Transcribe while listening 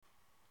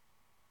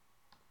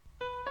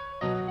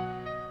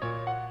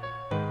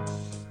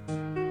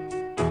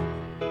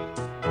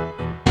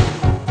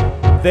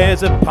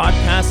There's a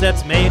podcast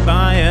that's made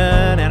by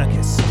an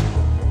anarchist,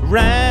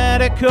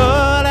 radical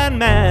and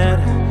mad,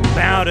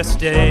 about a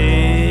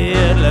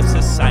stateless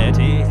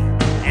society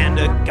and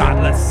a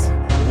godless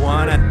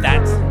one at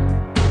that.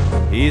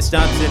 He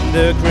starts in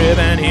the crib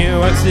and he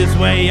works his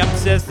way up,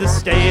 says the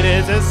state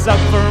is up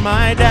for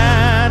my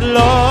dad.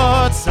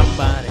 Lord,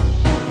 somebody,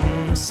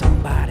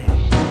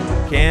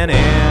 can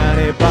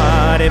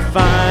anybody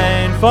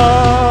find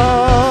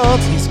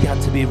fault? He's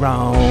got to be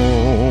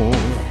wrong.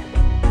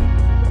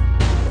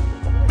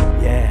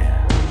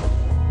 Yeah.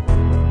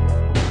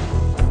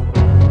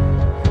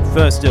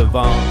 First of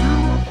all,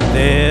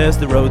 there's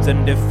the roads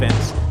and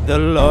defense, the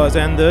laws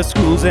and the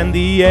schools and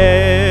the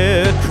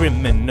air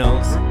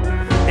criminals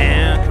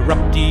and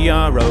corrupt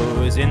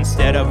DROs.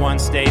 Instead of one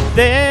state,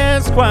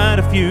 there's quite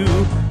a few.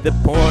 The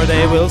poor,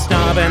 they will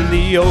starve, and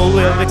the old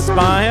will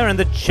expire, and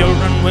the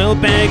children will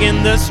beg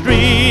in the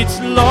streets.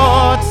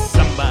 Lord,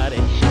 somebody,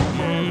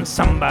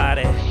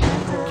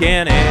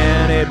 can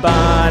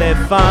anybody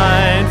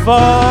find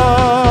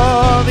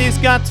fault? He's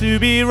got to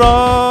be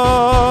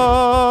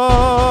wrong.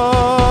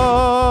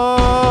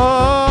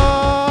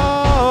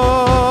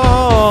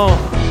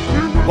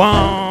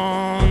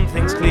 One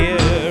thing's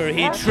clear,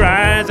 he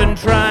tries and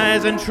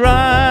tries and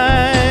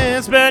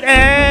tries, but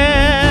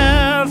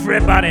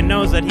everybody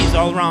knows that he's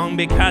all wrong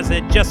because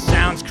it just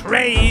sounds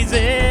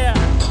crazy.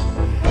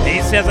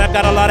 He says, I've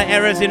got a lot of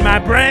errors in my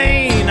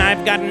brain,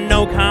 I've got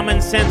no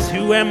common sense,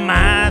 who am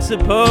I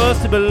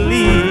supposed to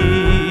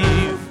believe?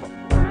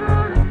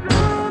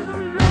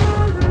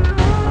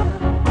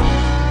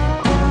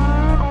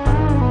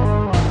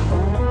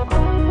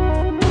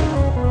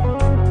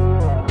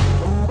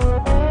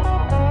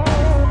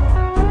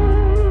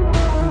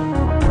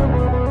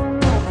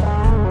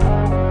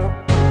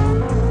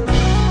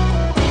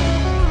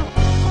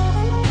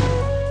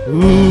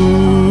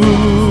 Ooh,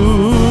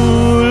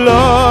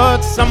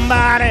 Lord,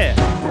 somebody,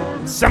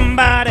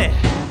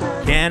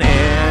 can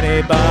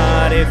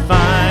anybody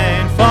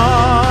find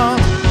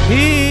fault?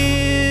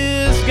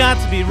 He's got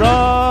to be wrong.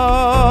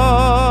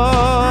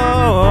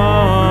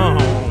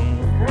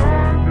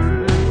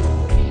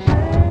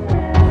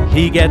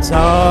 He gets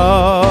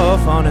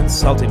off on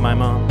insulting my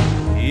mom.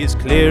 He's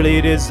clearly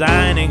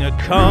designing a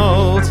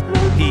cult.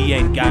 He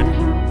ain't got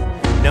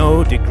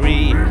no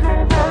degree.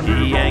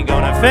 He ain't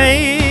gonna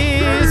face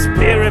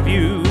peer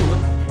review.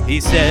 He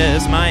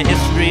says my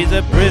history's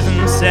a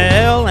prison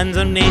cell and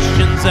the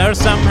nations are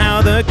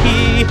somehow the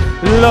key.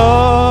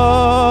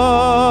 Lord,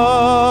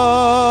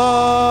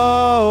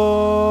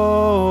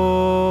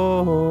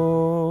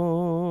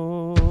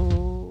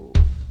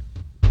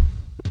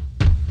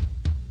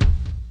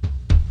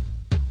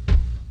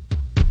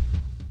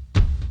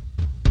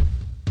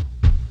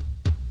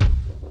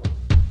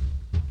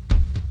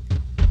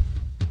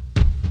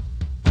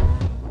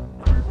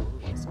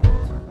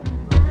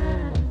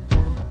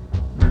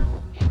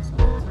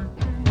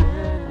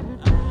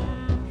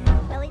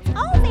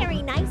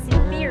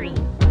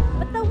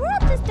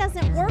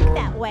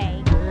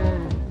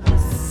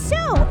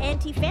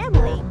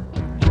 anti-family.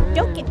 And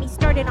don't get me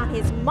started on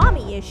his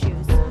mommy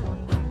issues.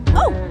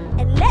 Oh,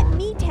 and let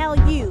me tell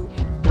you,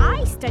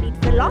 I studied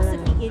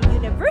philosophy in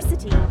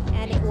university,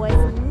 and it was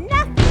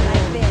nothing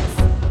like this.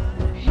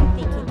 You'd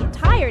think he'd get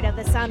tired of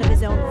the sound of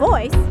his own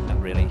voice.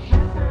 Not really.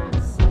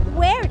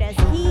 Where does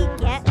he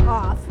get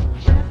off?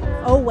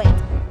 Oh wait,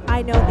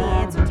 I know the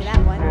answer to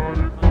that one.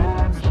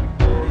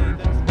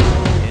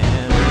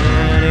 Can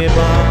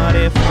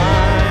anybody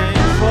find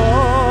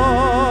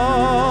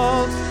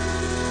fault?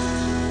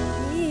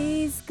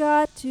 He's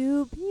got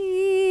to be